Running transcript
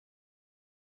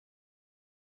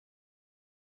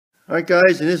Alright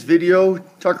guys, in this video,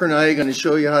 Tucker and I are going to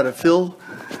show you how to fill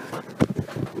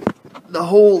the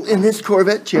hole in this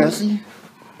Corvette chassis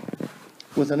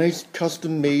with a nice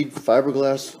custom made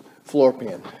fiberglass floor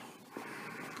pan.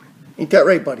 Ain't that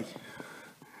right, buddy?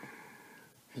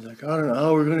 He's like, I don't know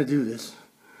how we're going to do this.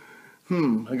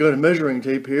 I got a measuring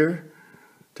tape here.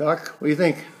 Tuck, what do you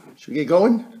think? Should we get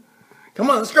going? Come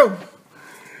on, let's go!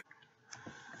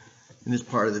 In this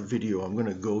part of the video, I'm going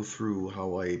to go through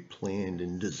how I planned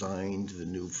and designed the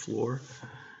new floor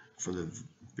for the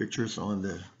Victress on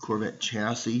the Corvette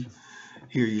chassis.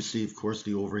 Here you see, of course,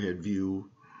 the overhead view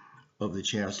of the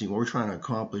chassis. What we're trying to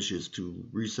accomplish is to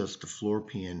recess the floor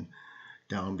pan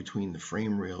down between the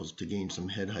frame rails to gain some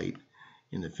head height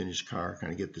in the finished car,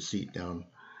 kind of get the seat down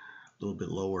a little bit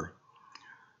lower.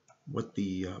 What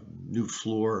the new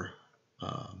floor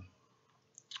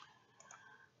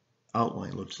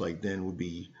outline looks like then would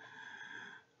be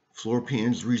floor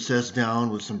pans recessed down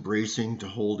with some bracing to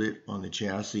hold it on the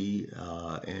chassis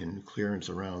and clearance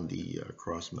around the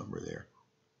cross member there,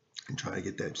 and try to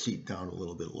get that seat down a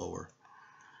little bit lower.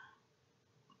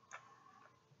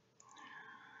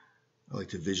 I like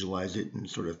to visualize it in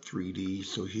sort of 3D.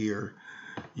 So here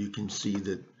you can see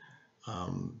that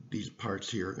these parts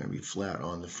here are going to be flat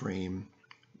on the frame.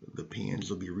 The pans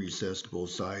will be recessed both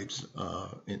sides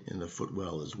in the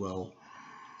footwell as well.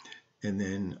 And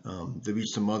then there'll be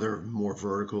some other more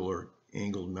vertical or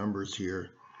angled members here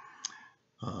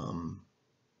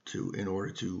in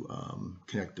order to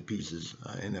connect the pieces,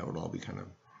 and that would all be kind of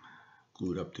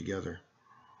glued up together.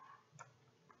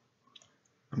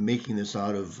 I'm making this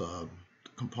out of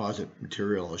composite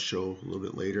material I'll show a little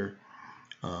bit later.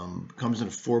 Comes in a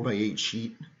 4x8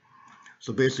 sheet.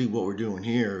 So basically what we're doing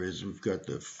here is we've got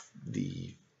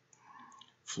the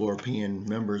floor pan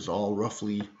members all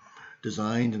roughly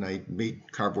designed, and I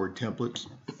made cardboard templates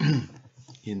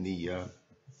in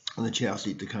on the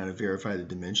chassis to kind of verify the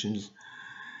dimensions.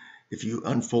 If you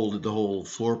unfolded the whole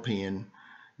floor pan,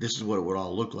 this is what it would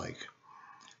all look like.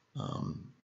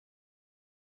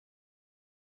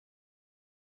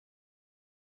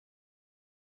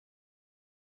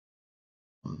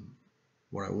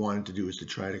 What I wanted to do is to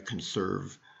try to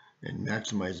conserve and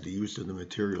maximize the use of the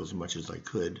material as much as I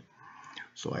could.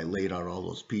 So I laid out all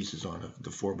those pieces on the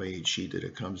 4x8 sheet that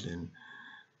it comes in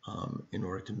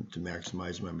order to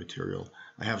maximize my material.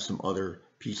 I have some other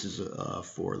pieces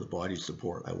for the body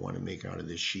support I want to make out of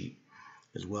this sheet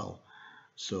as well.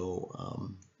 So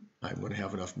I'm going to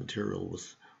have enough material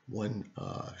with one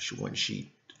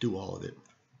sheet to do all of it.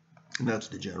 And that's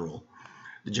the general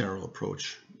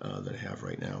approach that I have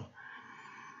right now.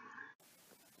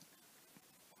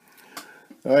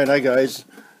 Alright, hi guys.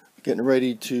 Getting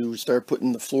ready to start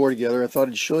putting the floor together. I thought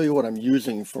I'd show you what I'm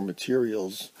using for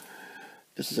materials.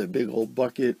 This is a big old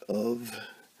bucket of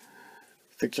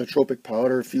thixotropic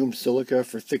powder, fumed silica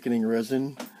for thickening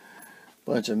resin,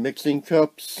 bunch of mixing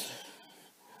cups,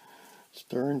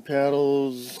 stern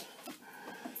paddles,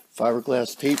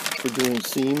 fiberglass tape for doing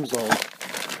seams.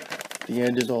 The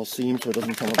end is all seamed so it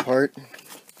doesn't come apart.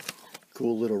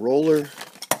 Cool little roller,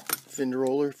 fin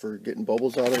roller for getting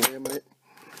bubbles out of laminate.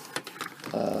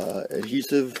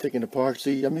 Adhesive, thickened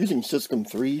epoxy. I'm using System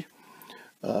 3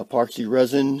 epoxy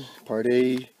resin, part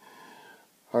A,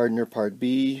 hardener part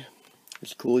B.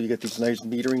 It's cool, you get these nice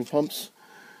metering pumps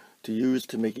to use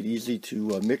to make it easy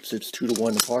to mix. It's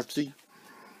 2-to-1 epoxy.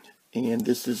 And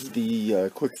this is the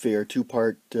Quick Fair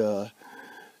 2-part, kind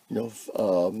of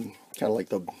like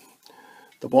the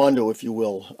Bondo, if you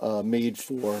will, made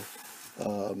for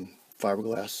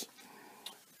fiberglass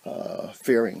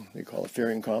fairing. They call it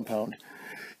fairing compound.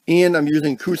 And I'm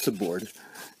using Coosa board.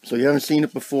 So you haven't seen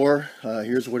it before.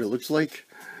 Here's what it looks like.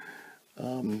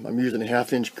 I'm using a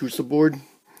 1/2-inch Coosa board.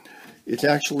 It's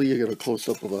actually, I got a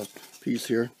close-up of a piece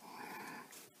here.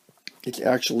 It's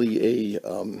actually a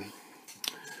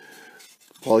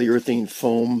polyurethane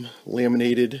foam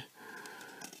laminated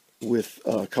with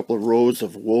a couple of rows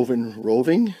of woven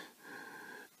roving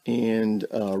and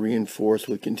reinforced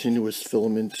with continuous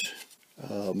filament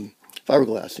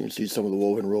fiberglass. You can see some of the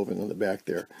woven roving on the back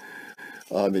there.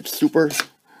 It's super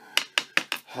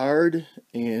hard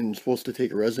and supposed to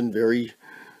take resin very,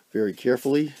 very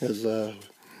carefully. As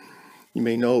you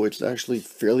may know, it's actually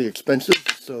fairly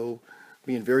expensive, so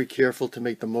being very careful to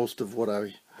make the most of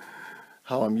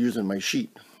how I'm using my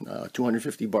sheet.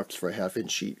 $250 for a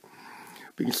 1/2-inch sheet.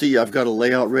 But you can see I've got a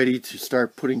layout ready to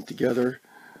start putting together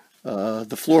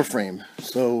the floor frame.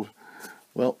 So,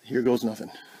 well, here goes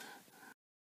nothing.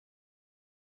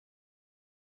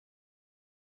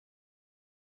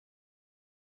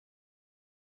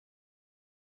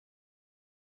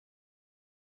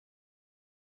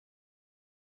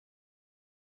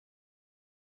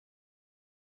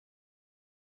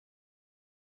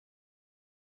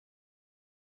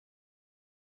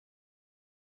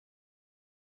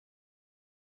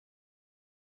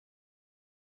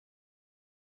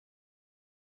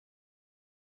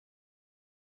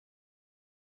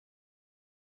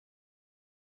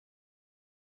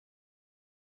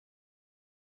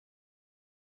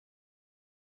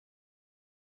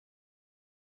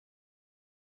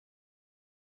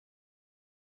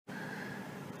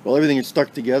 Well, everything is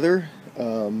stuck together.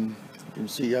 You can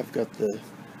see I've got the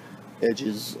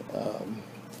edges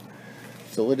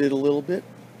filleted a little bit.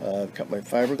 I've got my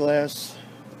fiberglass,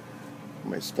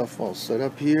 my stuff all set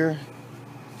up here,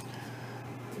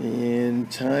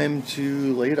 and time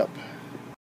to lay it up.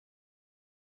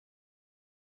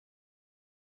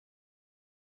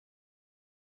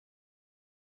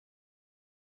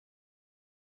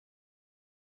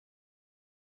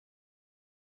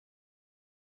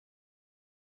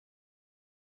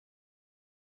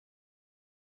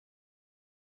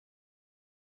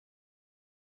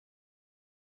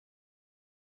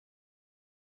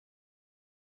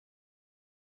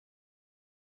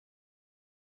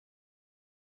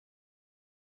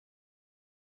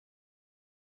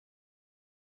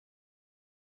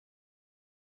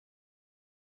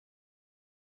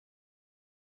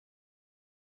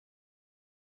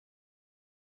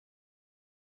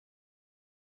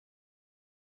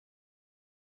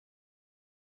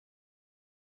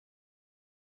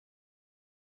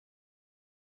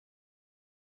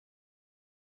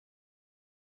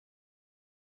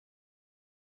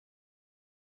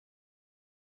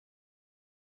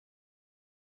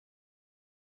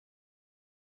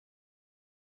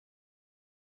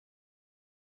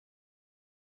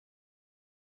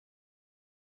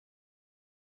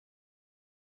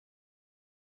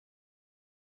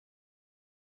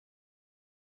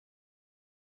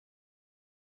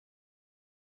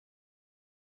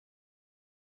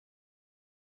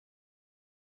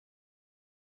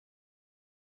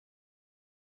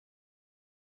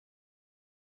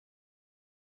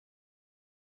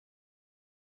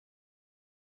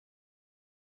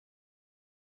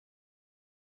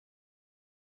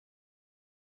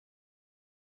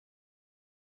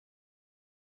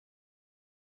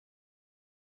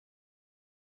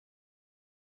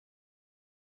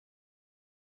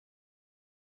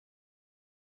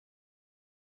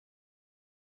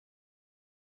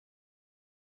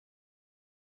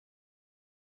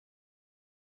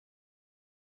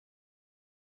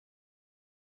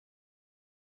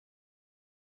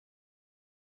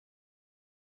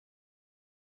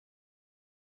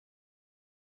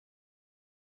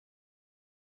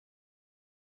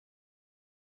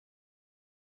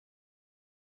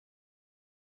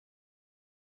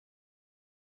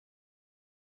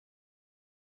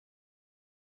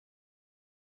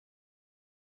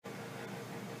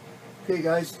 Okay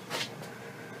guys,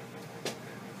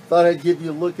 thought I'd give you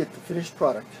a look at the finished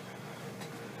product.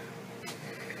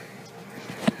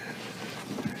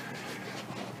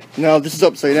 Now this is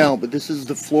upside down, but this is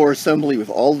the floor assembly with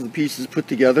all of the pieces put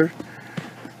together.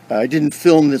 I didn't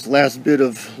film this last bit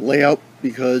of layout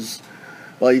because,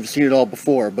 well, you've seen it all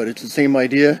before, but it's the same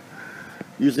idea,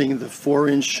 using the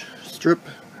 4-inch strip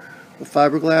of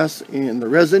fiberglass and the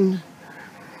resin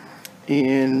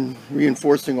and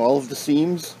reinforcing all of the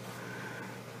seams.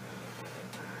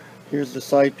 Here's the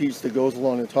side piece that goes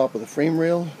along the top of the frame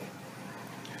rail.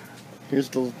 Here's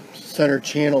the center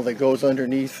channel that goes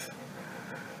underneath,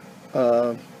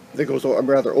 that goes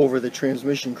rather over the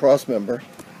transmission cross member.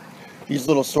 These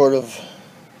little sort of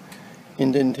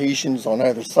indentations on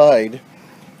either side,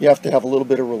 you have to have a little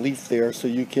bit of relief there so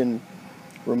you can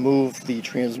remove the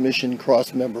transmission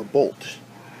cross member bolt,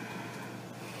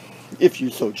 if you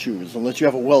so choose, unless you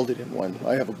have a welded in one.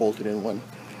 I have a bolted in one.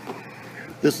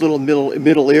 This little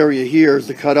middle area here is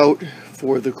the cutout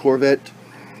for the Corvette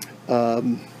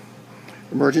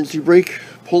emergency brake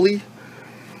pulley,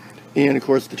 and of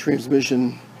course the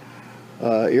transmission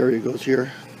area goes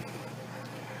here.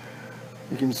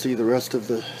 You can see the rest of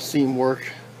the seam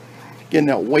work. Again,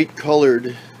 that white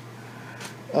colored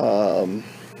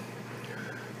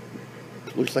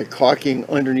looks like caulking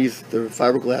underneath the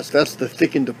fiberglass. That's the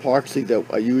thickened epoxy that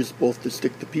I use both to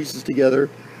stick the pieces together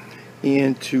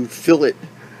and to fillet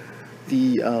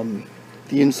the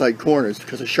inside corners,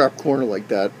 because a sharp corner like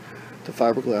that the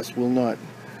fiberglass will not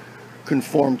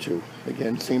conform to.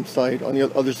 Again, same side. On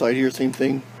the other side here, same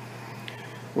thing,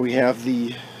 where we have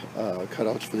the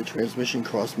cutouts for the transmission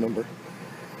cross member.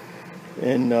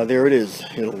 And there it is.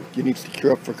 It needs to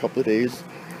cure up for a couple of days.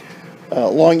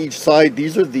 Along each side,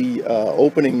 these are the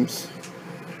openings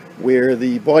where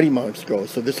the body mounts go.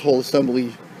 So this whole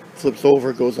assembly flips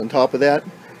over, goes on top of that,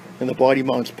 and the body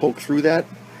mounts poke through that.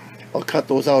 I'll cut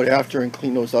those out after and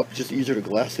clean those up. It's just easier to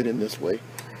glass it in this way.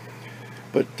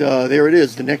 But there it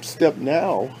is. The next step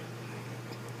now,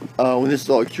 when this is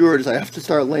all cured, is I have to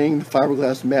start laying the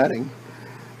fiberglass matting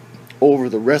over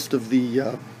the rest of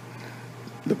the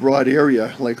broad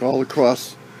area, like all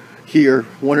across here,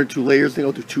 1 or 2 layers. I think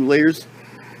I'll do 2 layers.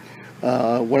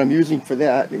 What I'm using for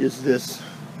that is this.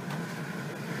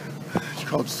 It's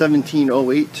called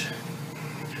 1708.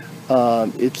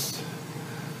 It's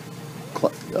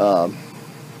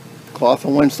cloth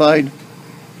on one side,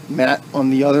 mat on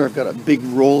the other. I've got a big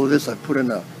roll of this. I put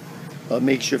in a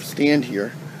makeshift stand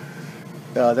here.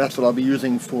 That's what I'll be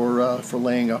using for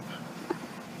laying up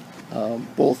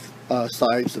both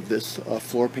sides of this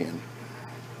floor pan.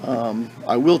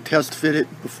 I will test fit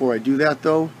it before I do that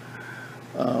though,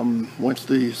 once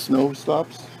the snow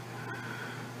stops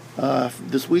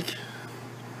this week.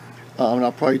 And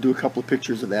I'll probably do a couple of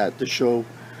pictures of that to show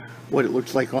what it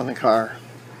looks like on the car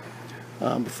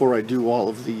before I do all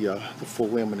of the full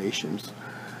laminations.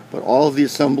 But all of the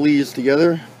assemblies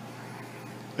together,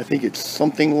 I think it's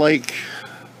something like,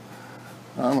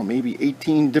 I don't know, maybe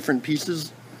 18 different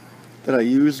pieces that I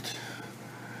used.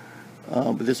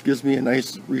 But this gives me a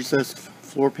nice recessed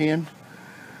floor pan,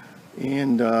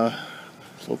 and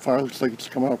so far it looks like it's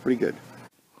come out pretty good.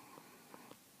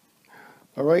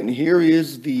 Alright, and here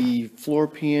is the floor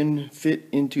pan fit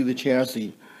into the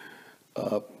chassis.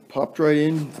 Popped right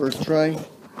in, first try.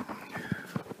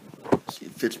 See,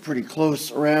 it fits pretty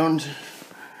close around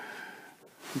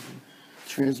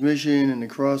transmission and the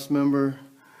cross member.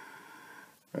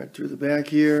 Right through the back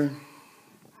here.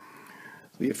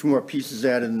 We have a few more pieces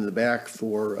added in the back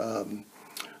for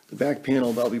the back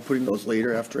panel, but I'll be putting those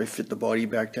later after I fit the body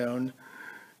back down.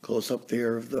 Close up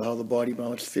there of how the body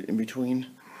mounts fit in between.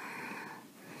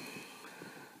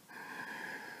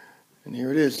 And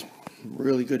here it is,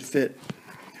 really good fit.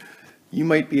 You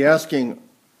might be asking,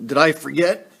 did I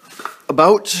forget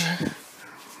about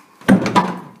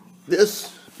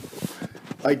this?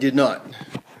 I did not.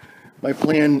 My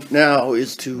plan now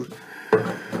is to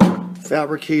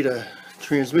fabricate a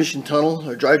transmission tunnel,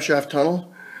 or drive shaft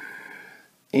tunnel,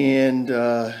 and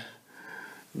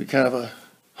be kind of a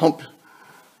hump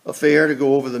affair to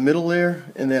go over the middle there,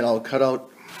 and then I'll cut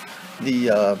out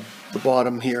the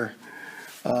bottom here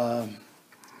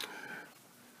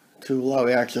to allow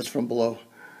access from below.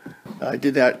 I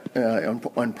did that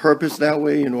on purpose that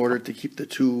way in order to keep the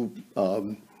two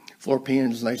floor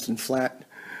pans nice and flat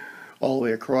all the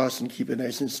way across and keep it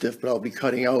nice and stiff, but I'll be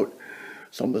cutting out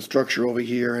some of the structure over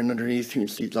here and underneath. You can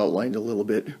see it's outlined a little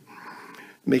bit,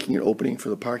 making an opening for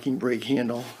the parking brake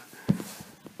handle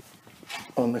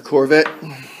on the Corvette.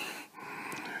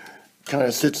 Kind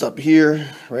of sits up here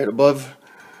right above,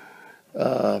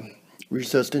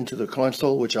 recessed into the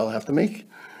console, which I'll have to make,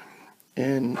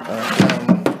 and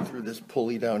down through this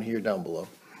pulley down here down below.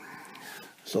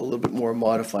 So a little bit more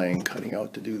modifying, cutting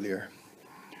out to do there.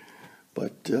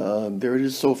 But there it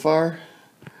is so far,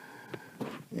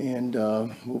 and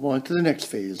move on to the next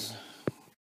phase.